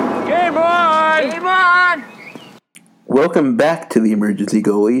Welcome back to the Emergency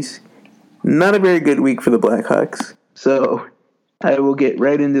Goalies. Not a very good week for the Blackhawks, so I will get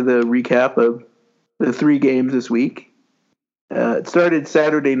right into the recap of the 3 games this week. It started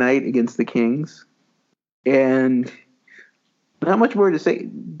Saturday night against the Kings, and not much more to say.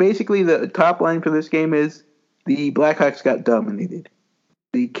 Basically, the top line for this game is the Blackhawks got dominated.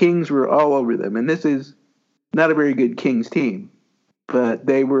 The Kings were all over them, and this is not a very good Kings team, but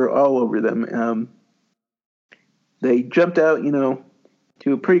they were all over them. They jumped out,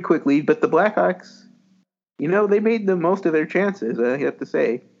 to a pretty quick lead, but the Blackhawks, they made the most of their chances, I have to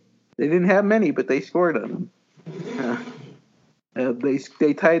say. They didn't have many, but they scored on them.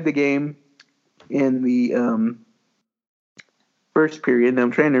 They tied the game in the first period, and I'm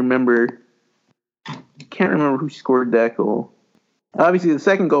trying to remember. Can't remember who scored that goal. Obviously, the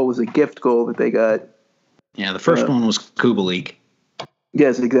second goal was a gift goal that they got. Yeah, the first one was Kubalik.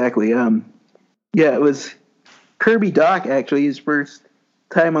 Yes, exactly. It was Kirby Dach, actually, his first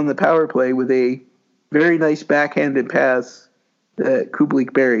time on the power play with a very nice backhanded pass that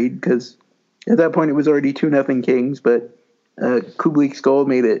Kubalik buried, because at that point it was already 2-0 Kings, but Kubalik's goal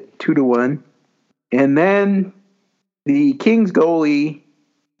made it 2-1. And then the Kings goalie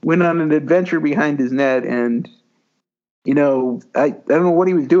went on an adventure behind his net, and, I don't know what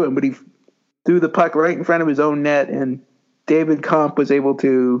he was doing, but he threw the puck right in front of his own net, and David Comp was able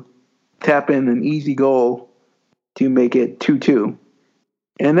to tap in an easy goal to make it 2-2.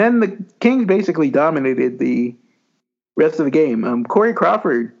 And then the Kings basically dominated the rest of the game. Corey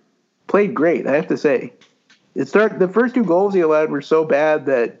Crawford played great, I have to say. The first 2 goals he allowed were so bad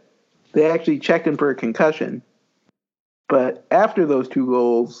that they actually checked him for a concussion. But after those 2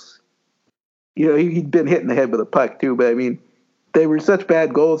 goals, he'd been hit in the head with a puck too, but I mean, they were such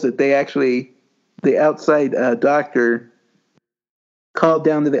bad goals that the outside doctor called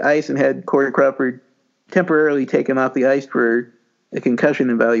down to the ice and had Corey Crawford temporarily taken off the ice for a concussion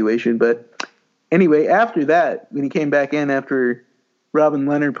evaluation. But anyway, after that, when he came back in after Robin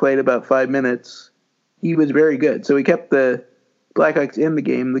Leonard played about 5 minutes, he was very good. So he kept the Blackhawks in the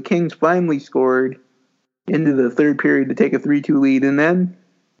game. The Kings finally scored into the third period to take a 3-2 lead, and then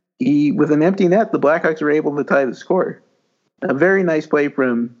with an empty net, the Blackhawks were able to tie the score. A very nice play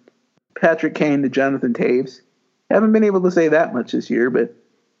from Patrick Kane to Jonathan Toews. Haven't been able to say that much this year, but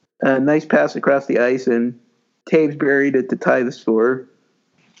a nice pass across the ice, and Toews buried it to tie the score.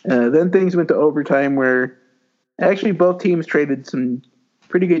 Then things went to overtime, where actually both teams traded some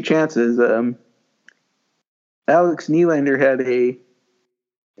pretty good chances. Alex Nylander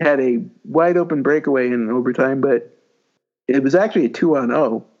had a wide open breakaway in overtime, but it was actually a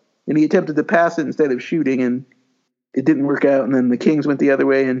 2-on-0, and he attempted to pass it instead of shooting, and it didn't work out. And then the Kings went the other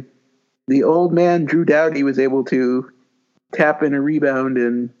way, and the old man Drew Doughty was able to tap in a rebound,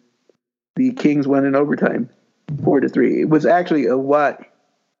 and the Kings won in overtime, 4-3. It was actually the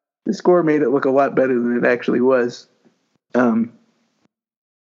score made it look a lot better than it actually was. The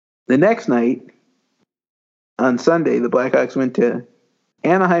next night, on Sunday, the Blackhawks went to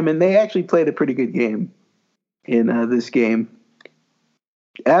Anaheim, and they actually played a pretty good game in this game.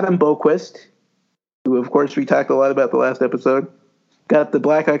 Adam Boqvist, who, of course, we talked a lot about the last episode, got the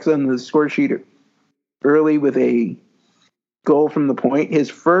Blackhawks on the score sheet early with a goal from the point, his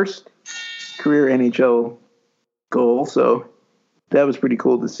first career NHL goal, so that was pretty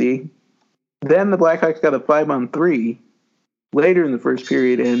cool to see. Then the Blackhawks got a 5-on-3 later in the first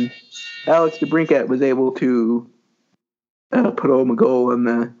period, and Alex DeBrincat was able to put home a goal on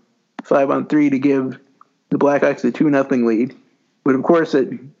the 5-on-3 to give the Blackhawks a 2-0 lead. But of course,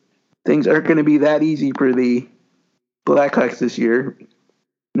 things aren't going to be that easy for the Blackhawks this year.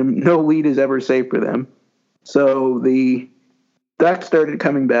 No lead is ever safe for them. So the Ducks started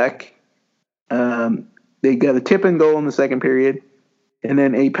coming back. They got a tip-in goal in the second period, and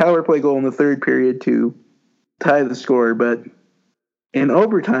then a power play goal in the third period to tie the score. But in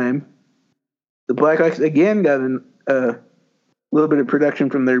overtime, the Blackhawks again got a little bit of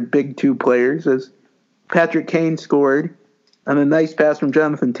production from their big 2 players, as Patrick Kane scored on a nice pass from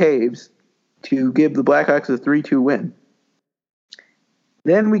Jonathan Toews to give the Blackhawks a 3-2 win.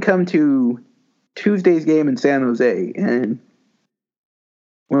 Then we come to Tuesday's game in San Jose, and,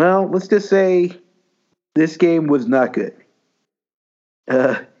 well, let's just say this game was not good.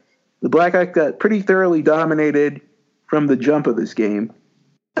 The Blackhawks got pretty thoroughly dominated from the jump of this game.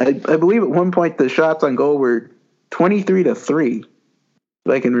 I believe at one point the shots on goal were 23-3,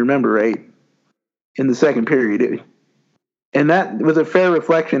 if I can remember right, in the second period. And that was a fair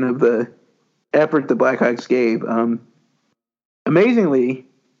reflection of the effort the Blackhawks gave. Amazingly,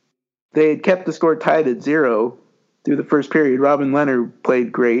 they had kept the score tied at 0 through the first period. Robin Leonard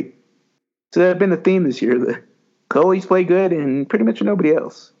played great. So that had been a theme this year. The goalies play good and pretty much nobody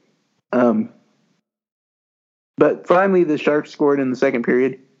else. But finally, the Sharks scored in the second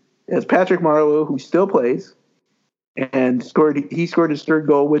period as Patrick Marleau, who still plays, and he scored his third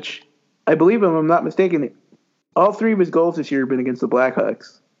goal, which I believe, if I'm not mistaken, all three of his goals this year have been against the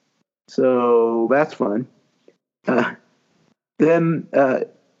Blackhawks. So that's fun. Then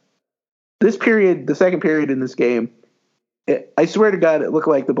this period, the second period in this game, I swear to God, it looked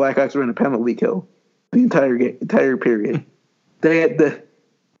like the Blackhawks were in a penalty kill the entire period. They had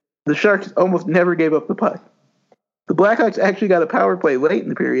the Sharks almost never gave up the puck. The Blackhawks actually got a power play late in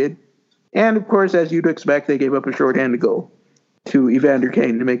the period, and of course, as you'd expect, they gave up a shorthanded goal to Evander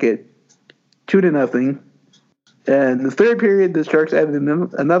Kane to make it 2-0. And the third period, the Sharks added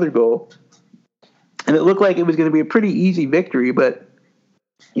another goal, and it looked like it was going to be a pretty easy victory. But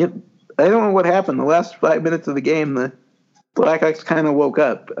I don't know what happened. The last 5 minutes of the game, the Blackhawks kind of woke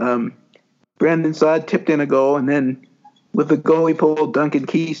up. Brandon Saad tipped in a goal, and then with the goalie pull, Duncan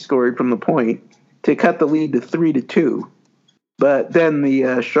Keith scored from the point to cut the lead to 3-2. But then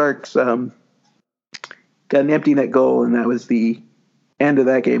the Sharks got an empty net goal, and that was the end of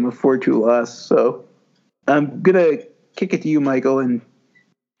that game, a 4-2 loss. So I'm going to kick it to you, Michael. And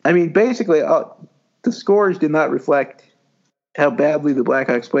I mean, basically, the scores did not reflect how badly the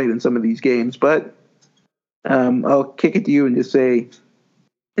Blackhawks played in some of these games, but I'll kick it to you and just say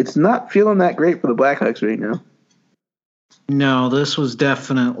it's not feeling that great for the Blackhawks right now. No, this was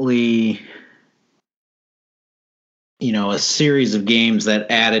definitely, a series of games that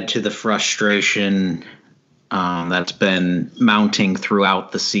added to the frustration that's been mounting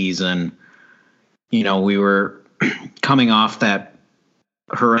throughout the season. We were coming off that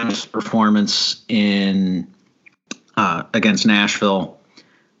horrendous performance against Nashville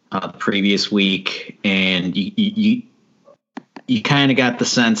the previous week, and you kind of got the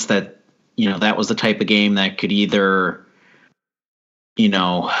sense that that was the type of game that could either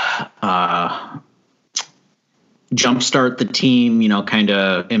jumpstart the team, kind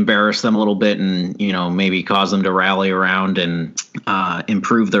of embarrass them a little bit, and maybe cause them to rally around and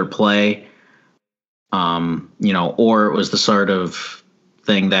improve their play, or it was the sort of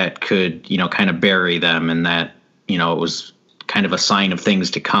thing that could kind of bury them, and that it was kind of a sign of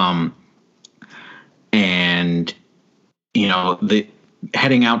things to come. And the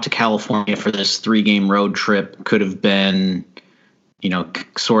heading out to California for this 3-game road trip could have been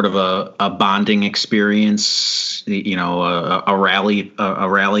sort of a bonding experience, a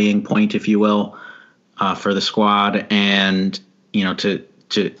rallying point, if you will, for the squad, and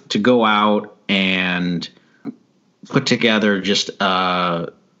to go out and put together just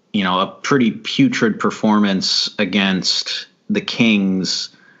a pretty putrid performance against the Kings,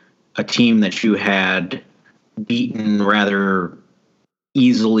 a team that you had beaten rather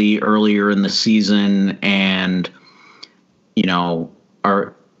easily earlier in the season, and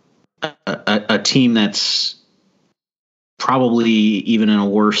are a team that's probably even in a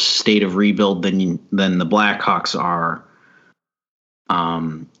worse state of rebuild than the Blackhawks are.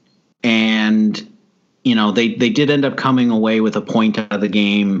 And they did end up coming away with a point out of the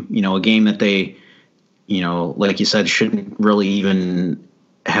game, a game that they, like you said, shouldn't really even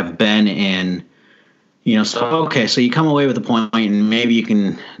have been in. So you come away with a point, and maybe you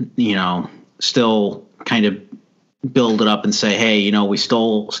can, still kind of build it up and say, hey, we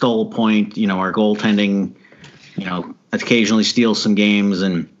stole a point, our goaltending, occasionally steals some games,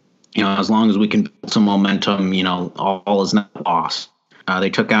 and as long as we can build some momentum, all is not lost.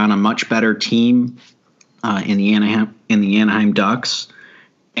 They took on a much better team in the Anaheim Ducks,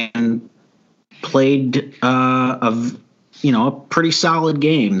 and played a pretty solid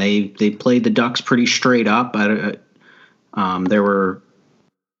game. They played the Ducks pretty straight up. There were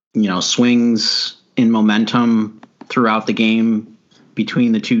swings in momentum throughout the game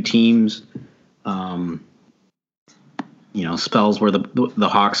between the two teams. Spells where the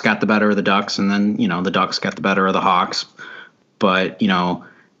Hawks got the better of the Ducks, and then the Ducks got the better of the Hawks. But the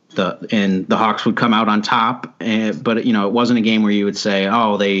Hawks would come out on top. But it wasn't a game where you would say,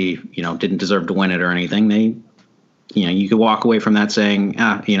 oh, they didn't deserve to win it or anything. They you could walk away from that saying,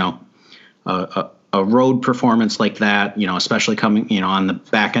 a road performance like that, especially coming on the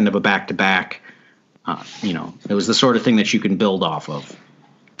back end of a back-to-back. It was the sort of thing that you can build off of.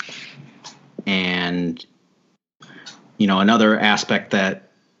 And, another aspect that,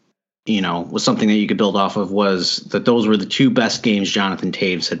 was something that you could build off of was that those were the two best games Jonathan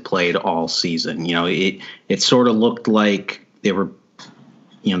Toews had played all season. It sort of looked like they were,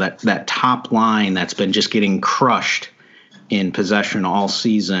 that top line that's been just getting crushed in possession all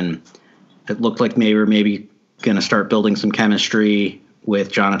season. It looked like maybe going to start building some chemistry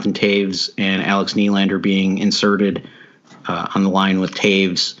with Jonathan Taves and Alex Nylander being inserted on the line with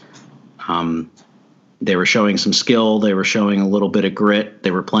Taves. They were showing some skill. They were showing a little bit of grit.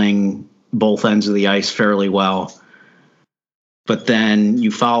 They were playing both ends of the ice fairly well. But then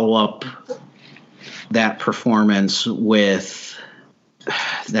you follow up that performance with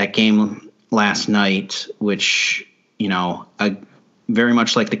that game last night, which, very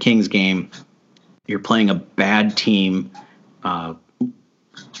much like the Kings game, you're playing a bad team,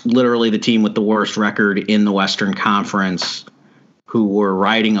 literally the team with the worst record in the Western Conference, who were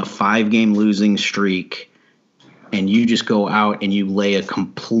riding a 5-game losing streak, and you just go out and you lay a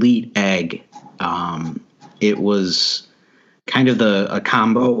complete egg. It was kind of a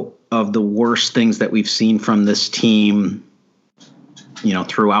combo of the worst things that we've seen from this team,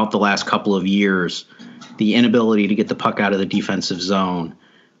 throughout the last couple of years. The inability to get the puck out of the defensive zone,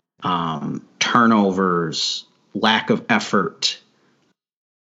 turnovers, lack of effort,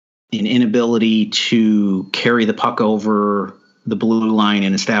 an inability to carry the puck over the blue line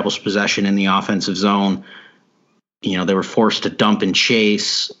and establish possession in the offensive zone. They were forced to dump and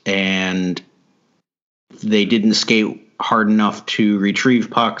chase, and they didn't skate hard enough to retrieve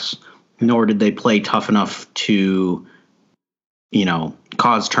pucks, nor did they play tough enough to,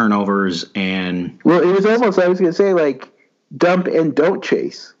 cause turnovers. And well, it was almost, I was going to say, like, dump and don't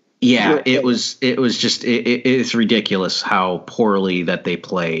chase. Yeah, it was just it's ridiculous how poorly that they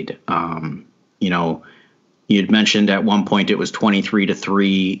played. You'd mentioned at one point it was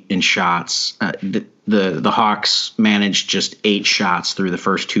 23-3 in shots. The Hawks managed just 8 shots through the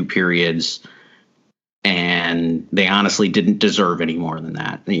first 2 periods, and they honestly didn't deserve any more than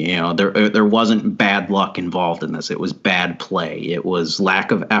that. There wasn't bad luck involved in this. It was bad play. It was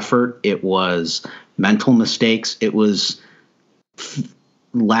lack of effort. It was mental mistakes. It was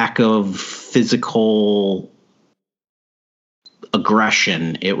lack of physical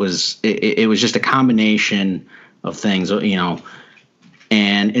aggression. It was just a combination of things,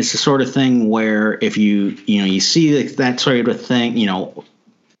 and it's the sort of thing where if you see that sort of thing,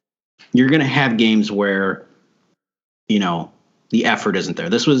 you're going to have games where, the effort isn't there.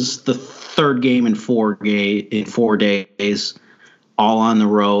 This was the 3rd game in 4 days, all on the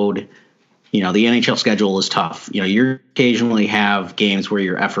road. The NHL schedule is tough. You occasionally have games where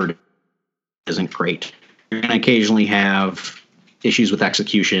your effort isn't great. You're going to occasionally have issues with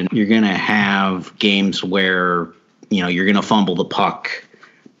execution. You're going to have games where, you're going to fumble the puck.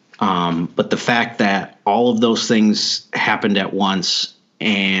 But the fact that all of those things happened at once,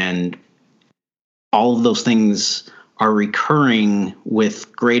 and all of those things are recurring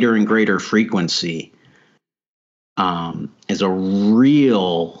with greater and greater frequency, is a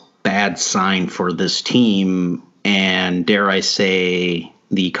real bad sign for this team, and dare I say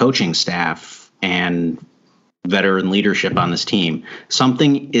the coaching staff and veteran leadership on this team.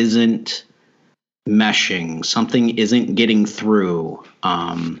 Something isn't meshing. Something isn't getting through.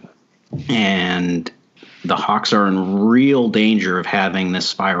 And the Hawks are in real danger of having this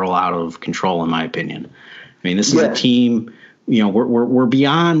spiral out of control, in my opinion. I mean, this is a team, we're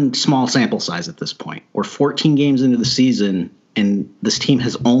beyond small sample size at this point. We're 14 games into the season, and this team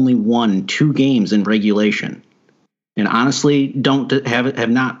has only won 2 games in regulation. And honestly, have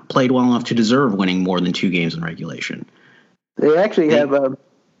not played well enough to deserve winning more than 2 games in regulation. They actually have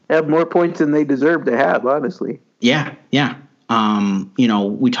more points than they deserve to have, honestly. Yeah.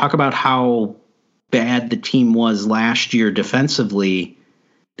 We talk about how bad the team was last year defensively.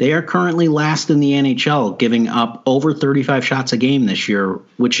 They are currently last in the NHL, giving up over 35 shots a game this year,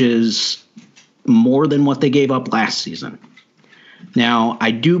 which is more than what they gave up last season. Now,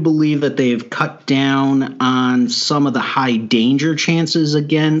 I do believe that they've cut down on some of the high danger chances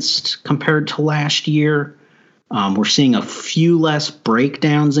against compared to last year. We're seeing a few less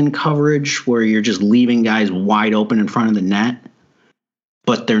breakdowns in coverage where you're just leaving guys wide open in front of the net,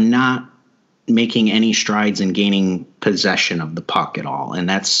 but they're not making any strides in gaining possession of the puck at all. And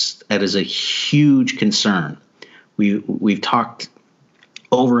that is a huge concern. We've talked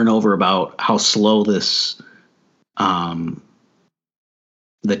over and over about how slow this, the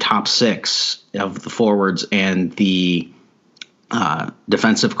top 6 of the forwards and the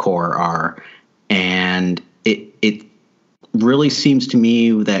defensive core are. And it really seems to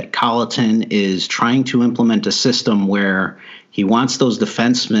me that Colliton is trying to implement a system where he wants those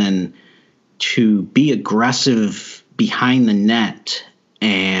defensemen to be aggressive behind the net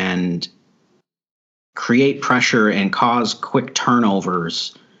and create pressure and cause quick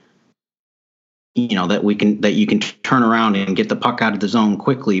turnovers, that you can turn around and get the puck out of the zone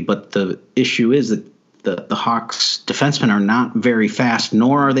quickly. But the issue is that the Hawks defensemen are not very fast,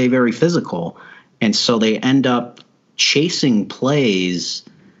 nor are they very physical. And so they end up chasing plays,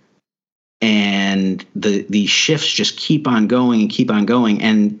 and the shifts just keep on going and keep on going,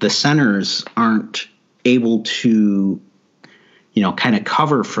 and the centers aren't able to, kind of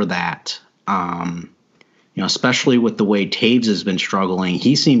cover for that. Especially with the way Taves has been struggling,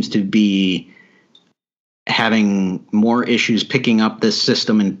 he seems to be having more issues picking up this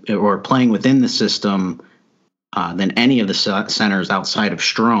system or playing within the system than any of the centers outside of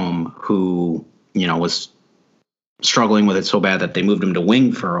Strome, who, was struggling with it so bad that they moved him to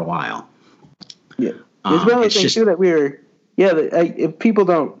wing for a while. Yeah. There's one other thing, too, that if people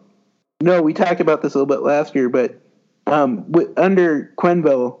don't know, we talked about this a little bit last year, but under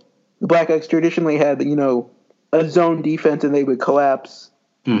Quenneville, the Blackhawks traditionally had, a zone defense, and they would collapse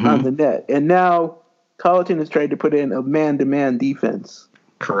on the net. And now Colliton has tried to put in a man-to-man defense.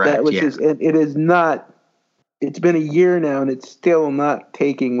 Correct. That was and it is not. It's been a year now, and it's still not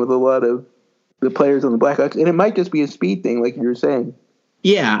taking with a lot of the players on the Blackhawks. And it might just be a speed thing, like you were saying.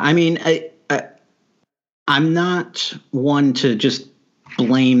 Yeah, I mean, I'm not one to just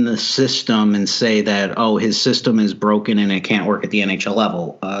blame the system and say that, his system is broken and it can't work at the NHL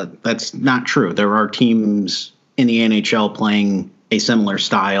level. That's not true. There are teams in the NHL playing a similar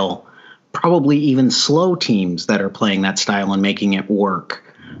style, probably even slow teams that are playing that style and making it work.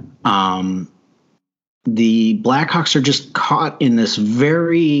 The Blackhawks are just caught in this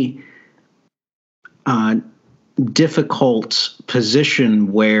very difficult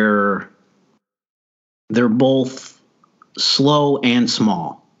position where they're both slow and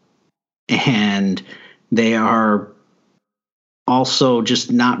small, and they are also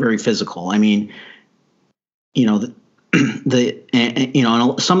just not very physical. I mean, some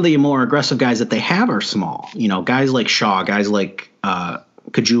of the more aggressive guys that they have are small. Guys like Shaw, guys like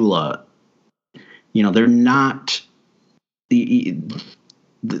Kajula. They're not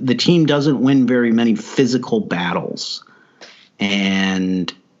the team doesn't win very many physical battles,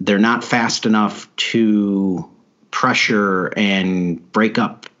 and they're not fast enough to pressure and break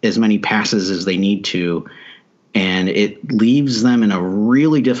up as many passes as they need to. And it leaves them in a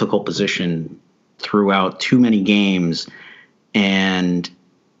really difficult position throughout too many games. And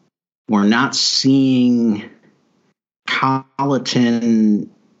we're not seeing Colliton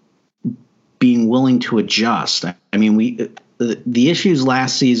being willing to adjust. I mean, the issues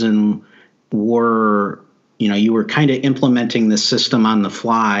last season were, you were kind of implementing the system on the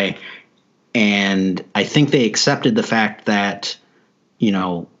fly, and I think they accepted the fact that,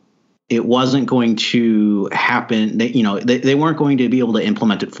 it wasn't going to happen. They weren't going to be able to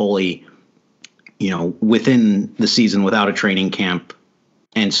implement it fully, within the season without a training camp.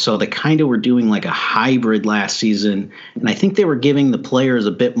 And so they kind of were doing like a hybrid last season. And I think they were giving the players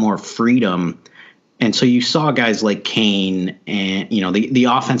a bit more freedom. And so you saw guys like Kane and, the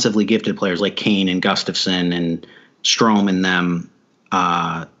offensively gifted players like Kane and Gustafsson and Strome and them,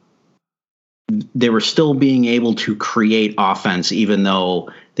 they were still being able to create offense, even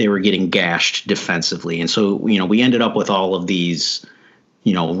though they were getting gashed defensively. And so, we ended up with all of these,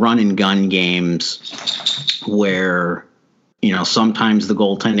 run and gun games where, sometimes the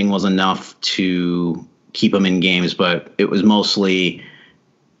goaltending was enough to keep them in games, but it was mostly,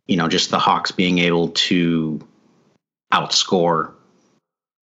 just the Hawks being able to outscore,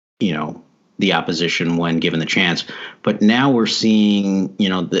 the opposition when given the chance. But now we're seeing,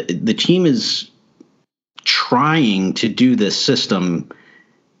 the team is trying to do this system,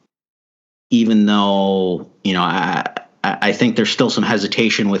 even though, I think there's still some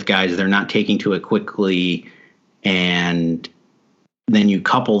hesitation with guys. They're not taking to it quickly. And then you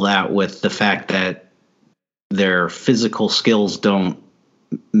couple that with the fact that their physical skills don't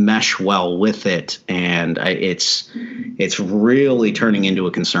mesh well with it, and it's really turning into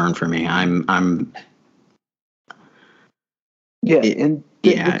a concern for me.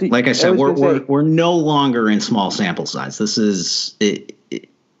 Like I said, we're no longer in small sample size. This is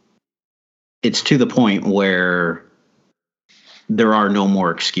it's to the point where there are no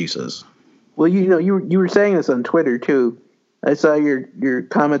more excuses. Well, you were saying this on Twitter too. I saw your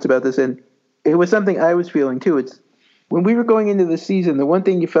comments about this, and it was something I was feeling too. It's when we were going into the season, the one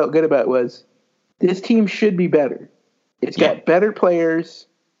thing you felt good about was this team should be better. It's got better players,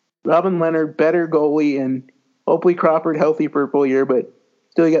 Robin Leonard, better goalie, and hopefully Crawford healthy for a full year, but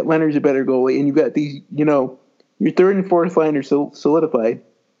still you got Leonard's a better goalie, and you've got these, your third and fourth line are solidified.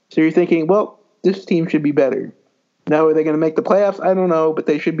 So you're thinking, well, this team should be better. Now, are they going to make the playoffs? I don't know, but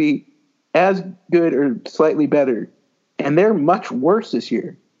they should be as good or slightly better. And they're much worse this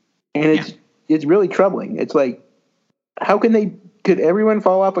year. And it's really troubling. It's like, how could everyone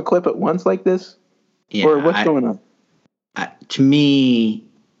fall off a cliff at once like this? Yeah, or what's going on? To me,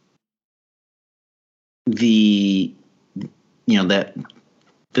 the that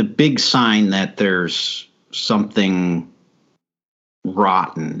the big sign that there's something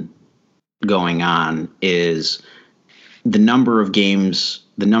rotten going on is the number of games,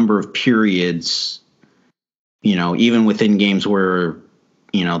 the number of periods, even within games where,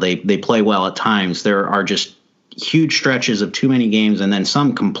 they play well at times, there are just huge stretches of too many games and then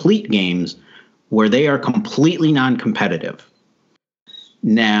some complete games where they are completely non-competitive.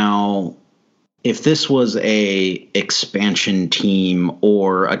 Now, if this was a expansion team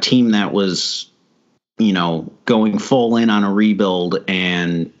or a team that was, going full in on a rebuild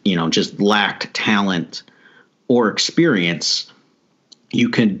and, just lacked talent or experience, you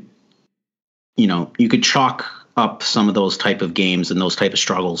could chalk up some of those type of games and those type of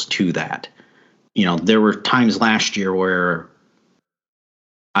struggles to that. There were times last year where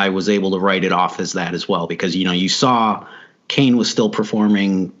I was able to write it off as that as well, because, you saw Kane was still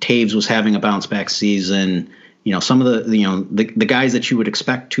performing. Taves was having a bounce back season. Some of the guys that you would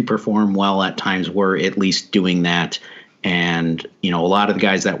expect to perform well at times were at least doing that. And, a lot of the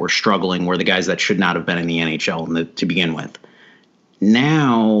guys that were struggling were the guys that should not have been in the NHL to begin with.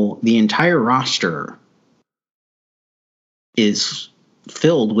 Now the entire roster is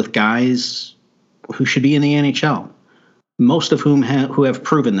filled with guys who should be in the NHL, most of whom who have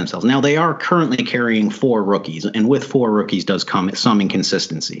proven themselves. Now, they are currently carrying 4 rookies, and with 4 rookies does come some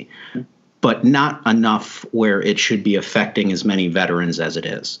inconsistency, but not enough where it should be affecting as many veterans as it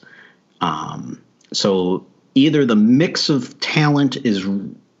is. So either the mix of talent is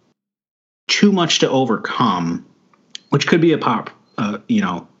too much to overcome, which could be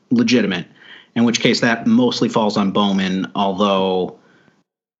legitimate, in which case that mostly falls on Bowman, although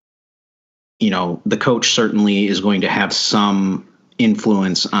the coach certainly is going to have some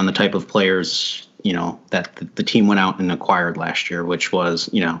influence on the type of players, that the team went out and acquired last year, which was,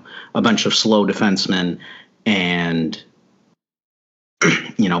 a bunch of slow defensemen and,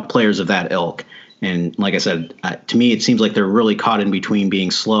 players of that ilk. And like I said, to me, it seems like they're really caught in between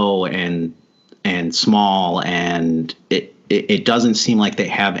being slow and small, and it doesn't seem like they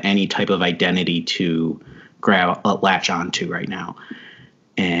have any type of identity to latch onto right now.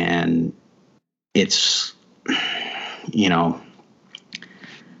 And it's,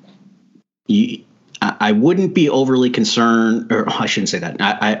 I wouldn't be overly concerned, or I shouldn't say that.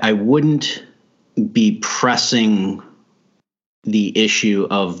 I wouldn't be pressing the issue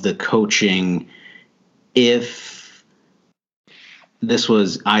of the coaching if this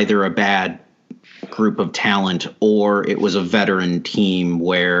was either a bad group of talent or it was a veteran team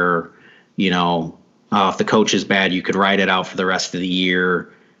where, if the coach is bad, you could ride it out for the rest of the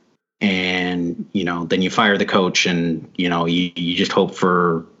year. And, then you fire the coach and, you just hope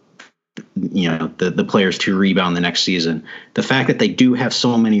for, the players to rebound the next season. The fact that they do have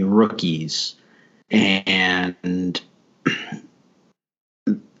so many rookies and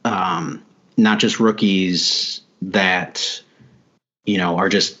not just rookies that, are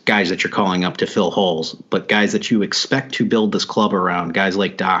just guys that you're calling up to fill holes, but guys that you expect to build this club around, guys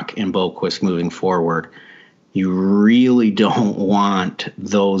like Doc and Boquist moving forward. You really don't want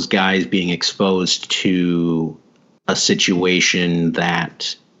those guys being exposed to a situation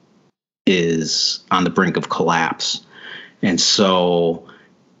that is on the brink of collapse. And so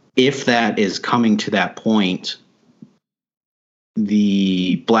if that is coming to that point,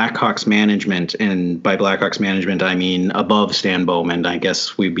 the Blackhawks management, and by Blackhawks management, I mean above Stan Bowman, I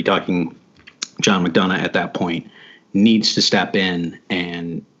guess we'd be talking John McDonough at that point, needs to step in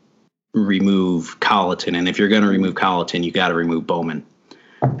and remove Colliton. And if you're going to remove Colliton, you got to remove Bowman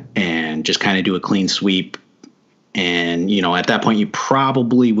and just kind of do a clean sweep. And, at that point, you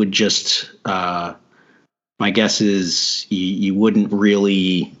probably would just, my guess is you wouldn't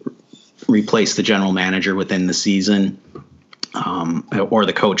really replace the general manager within the season, or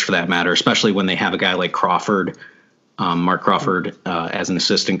the coach for that matter, especially when they have a guy like Crawford, Mark Crawford, as an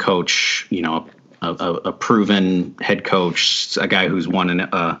assistant coach, a proven head coach, a guy who's won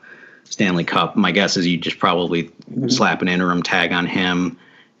a Stanley Cup. My guess is you just probably slap an interim tag on him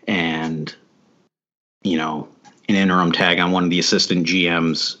and, an interim tag on one of the assistant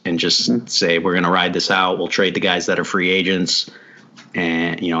GMs and just say, we're going to ride this out. We'll trade the guys that are free agents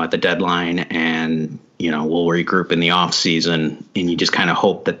and, at the deadline, and, we'll regroup in the off season. And you just kind of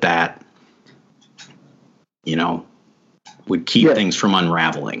hope that, would keep things from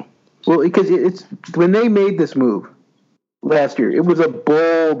unraveling. Well, because it's when they made this move last year, it was a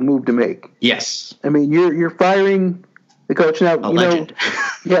bold move to make. Yes. I mean, you're firing the coach now. A legend.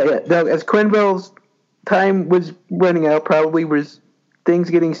 Now, as Quenneville's time was running out, probably was things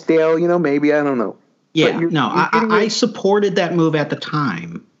getting stale. Maybe, I don't know. Yeah. I supported that move at the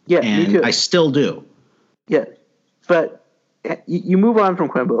time. Yeah, and me too. I still do. Yeah, but you move on from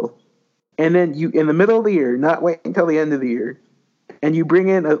Quimbo, and then you in the middle of the year, not wait until the end of the year, and you bring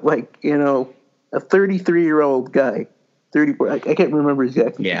in a 33-year-old guy, 34. I can't remember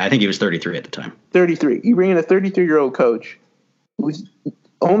exactly. Yeah, I think he was 33 at the time. 33. You bring in a 33-year-old coach whose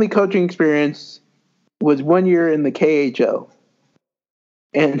only coaching experience was 1 year in the KHL,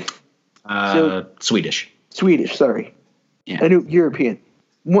 and Swedish. Sorry, yeah, I knew European.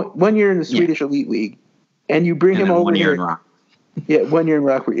 1 year in the Swedish Elite League, and you bring him over 1 year here. in Rock. Yeah, 1 year in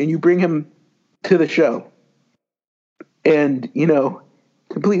Rockford, and you bring him to the show, and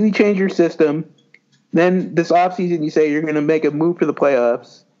completely change your system. Then this offseason, you say you're going to make a move for the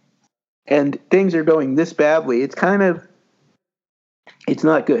playoffs, and things are going this badly. It's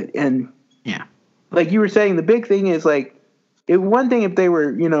not good. And yeah, like you were saying, the big thing is one thing if they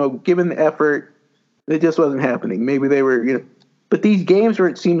were given the effort, it just wasn't happening. Maybe they were but these games where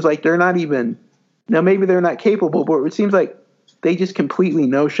it seems like they're not even now. Maybe they're not capable, but it seems like they just completely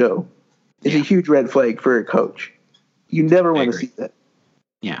no-show. Is a huge red flag for a coach. You never want to see that.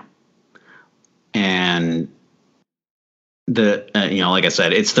 Yeah. And like I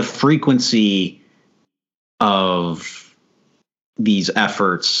said, it's the frequency of these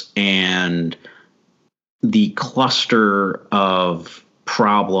efforts and the cluster of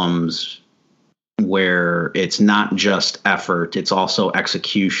problems where it's not just effort, it's also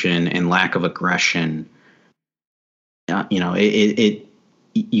execution and lack of aggression.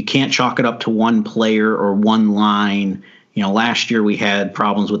 You can't chalk it up to one player or one line. Last year we had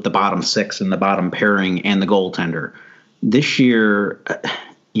problems with the bottom six and the bottom pairing and the goaltender. This year,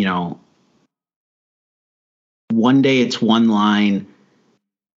 one day it's one line.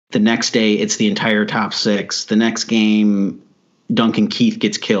 The next day it's the entire top six. The next game, Duncan Keith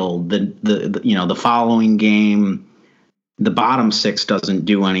gets killed. The following game, the bottom six doesn't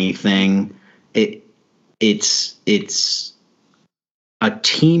do anything. It's a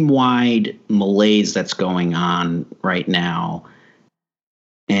team-wide malaise that's going on right now.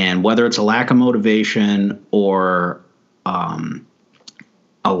 And whether it's a lack of motivation or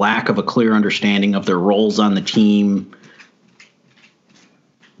a lack of a clear understanding of their roles on the team,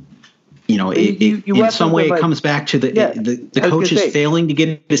 in some way it comes back to the coach is failing to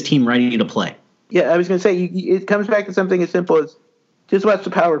get his team ready to play. Yeah, I was going to say, it comes back to something as simple as just watch the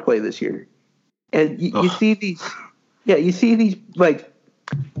power play this year. And you see these,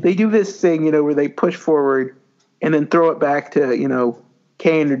 they do this thing, where they push forward and then throw it back to,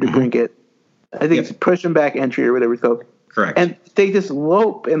 Kane or DeBrincat. I think it's push and back entry or whatever it's called. Correct. And they just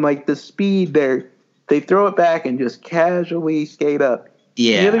lope and the speed there, they throw it back and just casually skate up.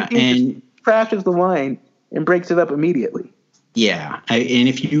 Yeah. The other team just crashes the line and breaks it up immediately. Yeah.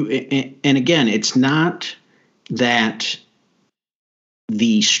 And again, it's not that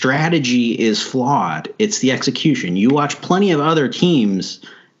the strategy is flawed. It's the execution. You watch plenty of other teams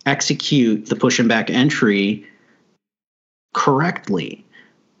execute the push and back entry correctly.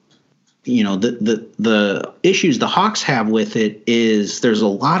 The issues the Hawks have with it is there's a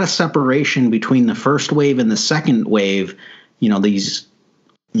lot of separation between the first wave and the second wave. A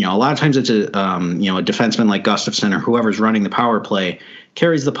lot of times it's a defenseman like Gustafsson or whoever's running the power play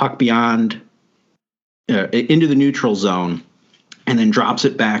carries the puck beyond into the neutral zone and then drops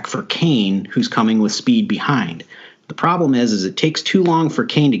it back for Kane, who's coming with speed behind. The problem is it takes too long for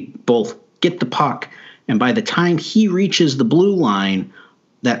Kane to both get the puck, and by the time he reaches the blue line,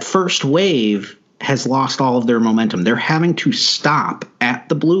 that first wave has lost all of their momentum. They're having to stop at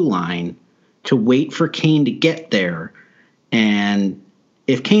the blue line to wait for Kane to get there. And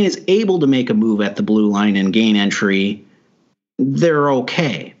if Kane is able to make a move at the blue line and gain entry, they're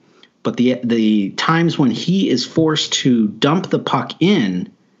okay. But the times when he is forced to dump the puck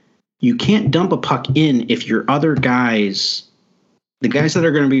in, you can't dump a puck in if your other guys, the guys that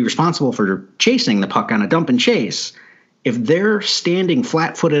are going to be responsible for chasing the puck on a dump and chase, if they're standing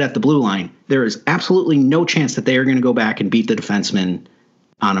flat-footed at the blue line, there is absolutely no chance that they are going to go back and beat the defenseman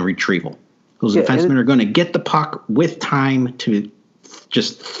on a retrieval. Those defensemen are going to get the puck with time to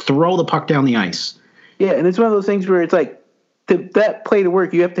just throw the puck down the ice. Yeah, and it's one of those things where it's that play to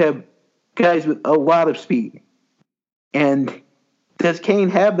work, you have to have guys with a lot of speed. And does Kane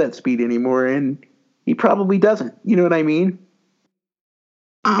have that speed anymore? And he probably doesn't. You know what I mean?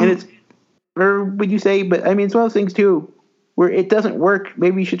 Or would you say, but I mean, it's one of those things too, where it doesn't work.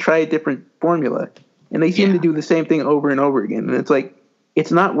 Maybe you should try a different formula. And they seem to do the same thing over and over again. And it's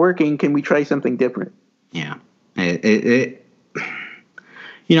it's not working. Can we try something different? Yeah. And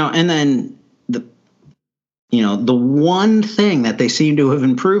then the one thing that they seem to have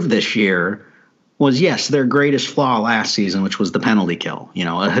improved this year was, yes, their greatest flaw last season, which was the penalty kill,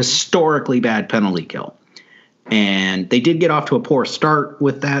 a historically bad penalty kill. And they did get off to a poor start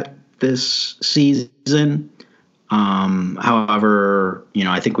with that this season. However,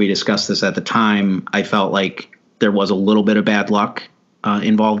 I think we discussed this at the time. I felt like there was a little bit of bad luck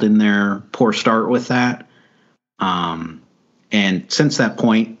involved in their poor start with that. And since that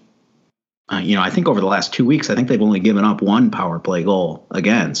point, I think over the last 2 weeks, I think they've only given up one power play goal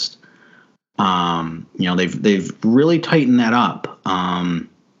against. They've really tightened that up.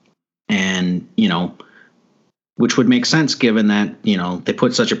 And which would make sense given that, they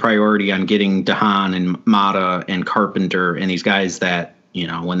put such a priority on getting DeHaan and Mata and Carpenter and these guys that,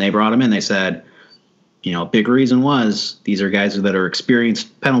 when they brought them in, they said, a big reason was these are guys that are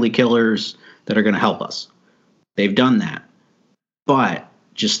experienced penalty killers that are going to help us. They've done that. But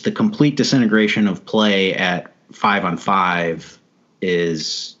just the complete disintegration of play at 5-on-5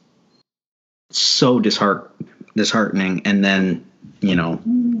 is so disheartening. And then,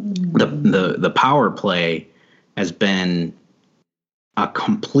 the power play has been a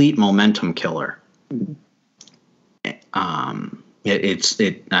complete momentum killer. I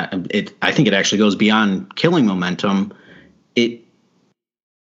think it actually goes beyond killing momentum. It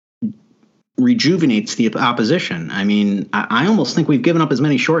rejuvenates the opposition. I mean, I almost think we've given up as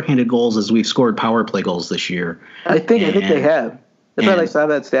many shorthanded goals as we've scored power play goals this year. I think they have. I thought I saw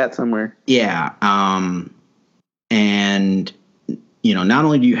that stat somewhere. Yeah. And not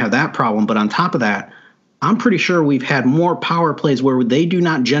only do you have that problem, but on top of that, I'm pretty sure we've had more power plays where they do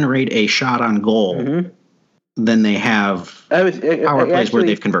not generate a shot on goal than they have power plays where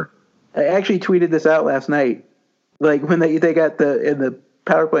they've converted. I actually tweeted this out last night. Like when they got in the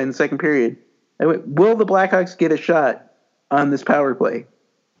power play in the second period, I went, will the Blackhawks get a shot on this power play?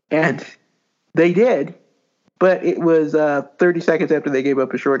 And they did, but it was 30 seconds after they gave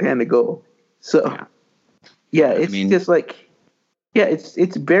up a shorthanded goal. So,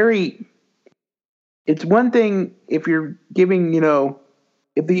 it's one thing if you're giving,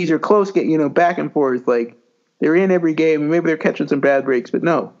 if these are close, back and forth, like they're in every game, maybe they're catching some bad breaks, but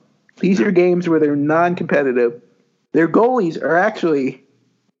no, these are games where they're non-competitive. Their goalies are actually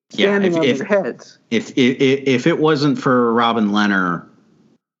standing on their heads. If it wasn't for Robin Lehner,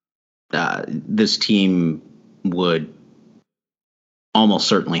 this team would almost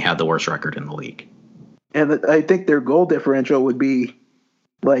certainly have the worst record in the league. And I think their goal differential would be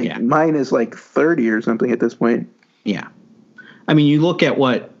minus 30 or something at this point. Yeah. I mean, you look at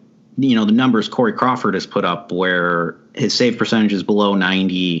what, the numbers Corey Crawford has put up where his save percentage is below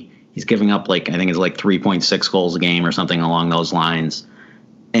 90. He's giving up I think it's 3.6 goals a game or something along those lines.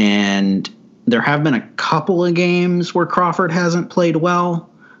 And there have been a couple of games where Crawford hasn't played well,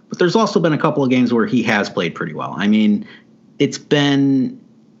 but there's also been a couple of games where he has played pretty well. I mean, it's been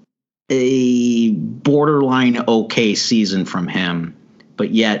a borderline okay season from him,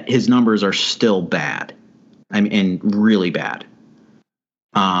 but yet his numbers are still bad. I mean, and really bad.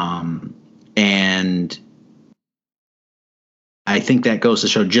 And I think that goes to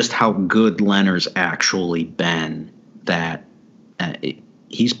show just how good Lehner's actually been, that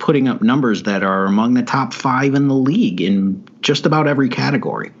he's putting up numbers that are among the top 5 in the league in just about every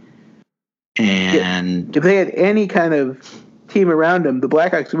category. And if they had any kind of team around him, the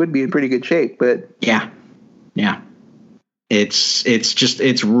Blackhawks would be in pretty good shape. But yeah,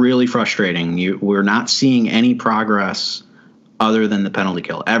 it's really frustrating. We're not seeing any progress other than the penalty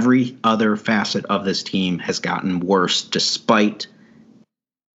kill. Every other facet of this team has gotten worse despite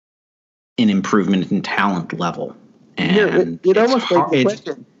an improvement in talent level. And it almost makes the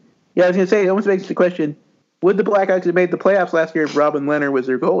question. Yeah, I was going to say, it almost makes the question, would the Blackhawks have made the playoffs last year if Robin Lehner was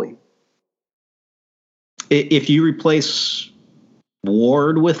their goalie? If you replace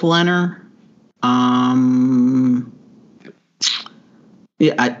Ward with Lehner,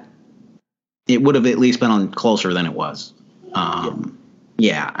 it would have at least been on closer than it was.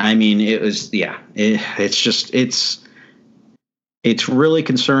 I mean, it was, it's really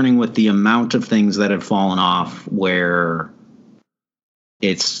concerning with the amount of things that have fallen off where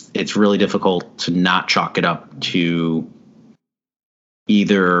it's really difficult to not chalk it up to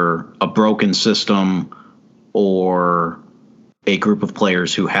either a broken system or a group of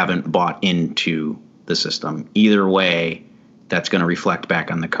players who haven't bought into the system. Either way, that's going to reflect back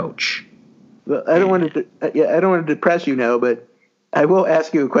on the coach. Well, I don't want to depress you now, but I will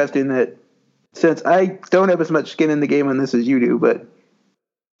ask you a question that, since I don't have as much skin in the game on this as you do, but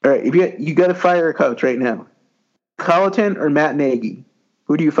all right, if you got to fire a coach right now, Colliton or Matt Nagy,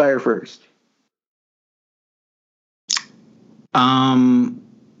 who do you fire first?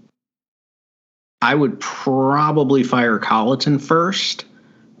 I would probably fire Colliton first.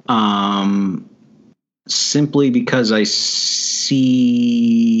 simply because I see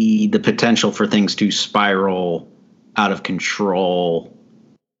the potential for things to spiral out of control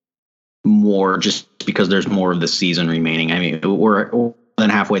more just because there's more of the season remaining. I mean, we're more than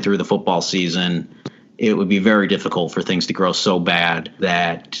halfway through the football season. It would be very difficult for things to grow so bad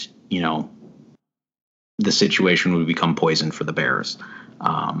that, the situation would become poison for the Bears.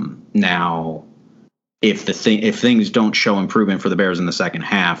 Now, if things don't show improvement for the Bears in the second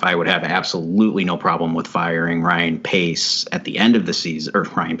half, I would have absolutely no problem with firing Ryan Pace at the end of the season, or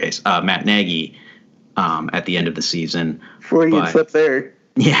Matt Nagy at the end of the season. Freudian slip there.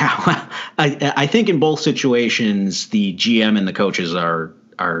 Yeah, well, I think in both situations, the GM and the coaches are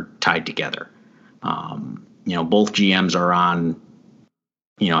tied together. Both GMs are on,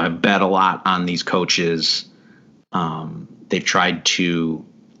 have bet a lot on these coaches. They've tried to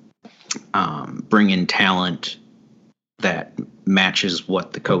bring in talent that matches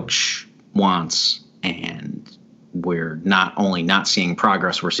what the coach wants, and we're not only not seeing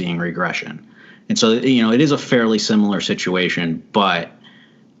progress, we're seeing regression. And so, it is a fairly similar situation, but,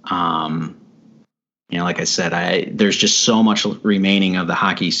 like I said, there's just so much remaining of the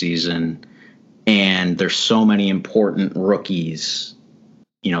hockey season, and there's so many important rookies,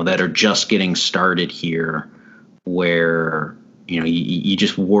 that are just getting started here, where, you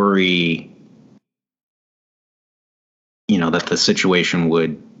just worry, that the situation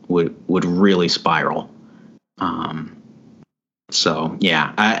would really spiral. So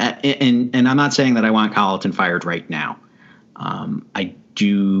yeah, and I'm not saying that I want Colliton fired right now. I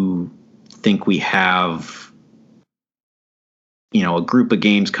do think we have, a group of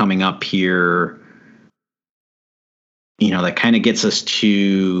games coming up here, that kind of gets us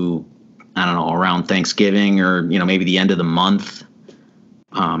to, I don't know, around Thanksgiving or, maybe the end of the month.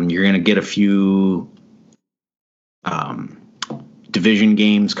 You're going to get a few division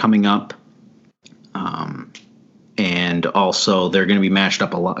games coming up. And also they're going to be matched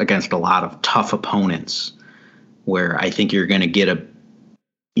up against a lot of tough opponents, where I think you're going to get a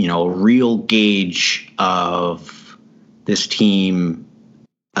real gauge of this team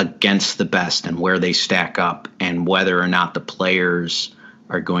against the best and where they stack up, and whether or not the players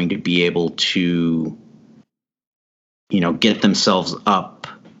are going to be able to, get themselves up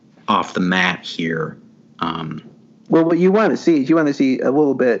off the mat here. Well, what you want to see is a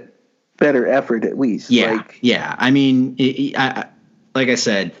little bit better effort, at least. Yeah. I mean, like I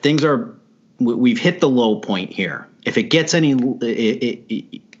said, we've hit the low point here. If it gets any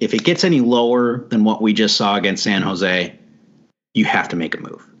lower than what we just saw against San Jose, you have to make a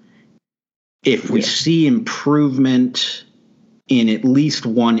move. If we see improvement in at least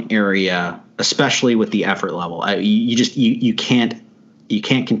one area, especially with the effort level, you can't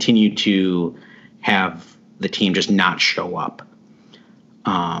continue to have the team just not show up.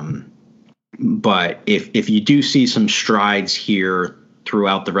 But if you do see some strides here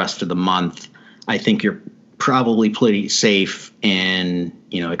throughout the rest of the month, I think you're probably pretty safe in,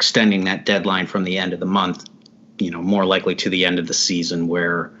 extending that deadline from the end of the month, more likely to the end of the season,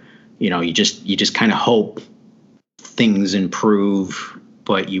 where, you just kind of hope things improve,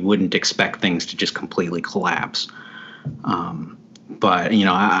 but you wouldn't expect things to just completely collapse. But,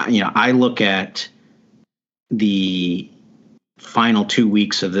 I look at the final 2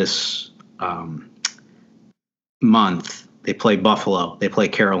 weeks of this month. They play Buffalo, they play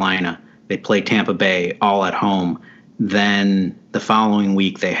Carolina, they play Tampa Bay, all at home. Then the following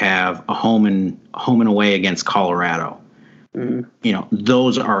week they have a home and away against Colorado. Mm-hmm.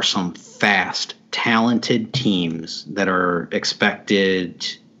 Those are some fast, talented teams that are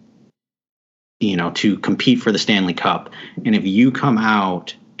expected, to compete for the Stanley Cup. And if you come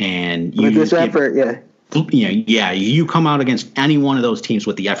out and you you come out against any one of those teams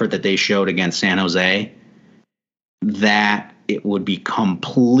with the effort that they showed against San Jose, that it would be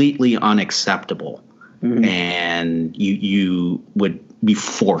completely unacceptable. Mm-hmm. And you would be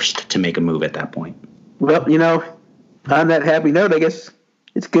forced to make a move at that point. Well, on that happy note, I guess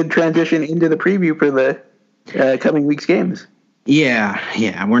it's good transition into the preview for the coming week's games. Yeah.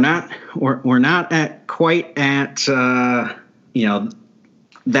 We're not quite at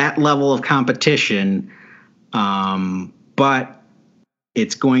that level of competition, but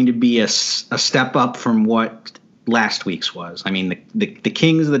it's going to be a step up from what last week's was. I mean, the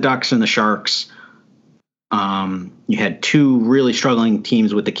Kings, the Ducks, and the Sharks. You had two really struggling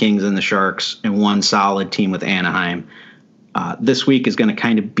teams with the Kings and the Sharks, and one solid team with Anaheim. This week is going to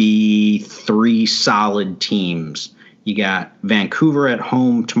kind of be three solid teams. You got Vancouver at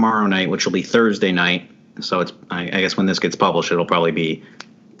home tomorrow night, which will be Thursday night. So I guess when this gets published, it'll probably be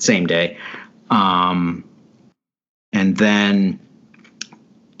same day. And then,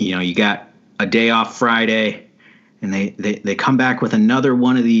 you got a day off Friday, and they come back with another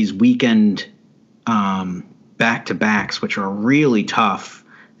one of these weekend back-to-backs, which are really tough.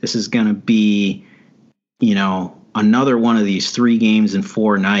 This is going to be, another one of these 3 games in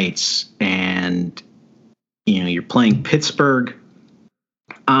 4 nights, and you're playing Pittsburgh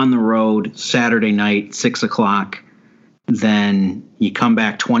on the road Saturday night, 6:00. Then you come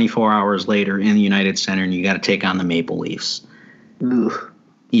back 24 hours later in the United Center, and you got to take on the Maple Leafs. Ugh.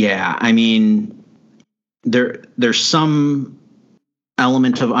 Yeah, I mean, there's some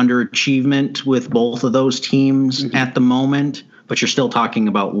element of underachievement with both of those teams at the moment, but you're still talking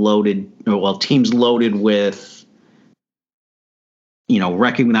about teams loaded with,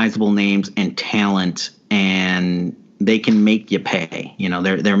 recognizable names and talent, and they can make you pay.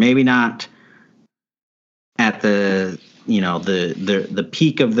 They're maybe not at the the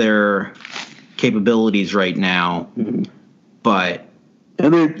peak of their capabilities right now, but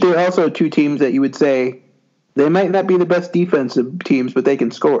they're also 2 teams that you would say they might not be the best defensive teams, but they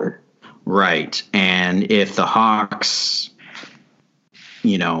can score. Right. And if the Hawks,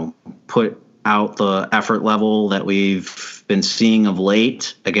 put out the effort level that we've been seeing of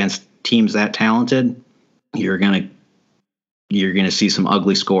late against teams that talented, you're gonna see some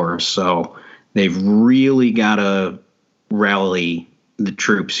ugly scores. So they've really got to rally the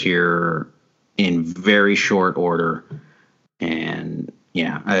troops here in very short order. And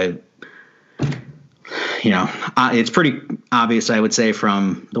it's pretty obvious, I would say,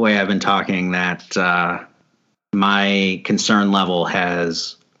 from the way I've been talking, that my concern level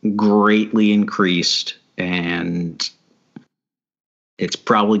has greatly increased, and it's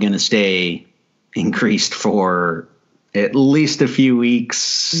probably going to stay increased for at least a few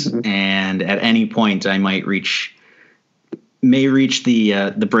weeks. And at any point, I may reach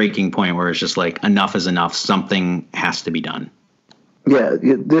the breaking point where it's just like, enough is enough. Something has to be done. Yeah,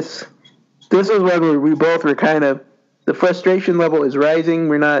 this is one where we both were kind of, the frustration level is rising.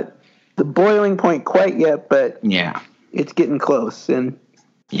 We're not the boiling point quite yet, but yeah, it's getting close. And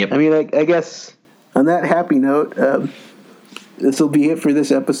yep. I mean, I guess on that happy note, this will be it for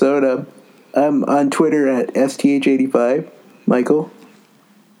this episode. I'm on Twitter at STH85. Michael?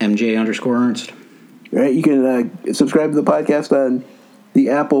 MJ_Ernst. Right, you can subscribe to the podcast on the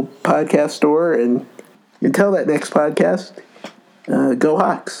Apple Podcast Store. And until that next podcast, go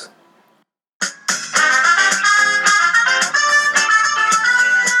Hawks.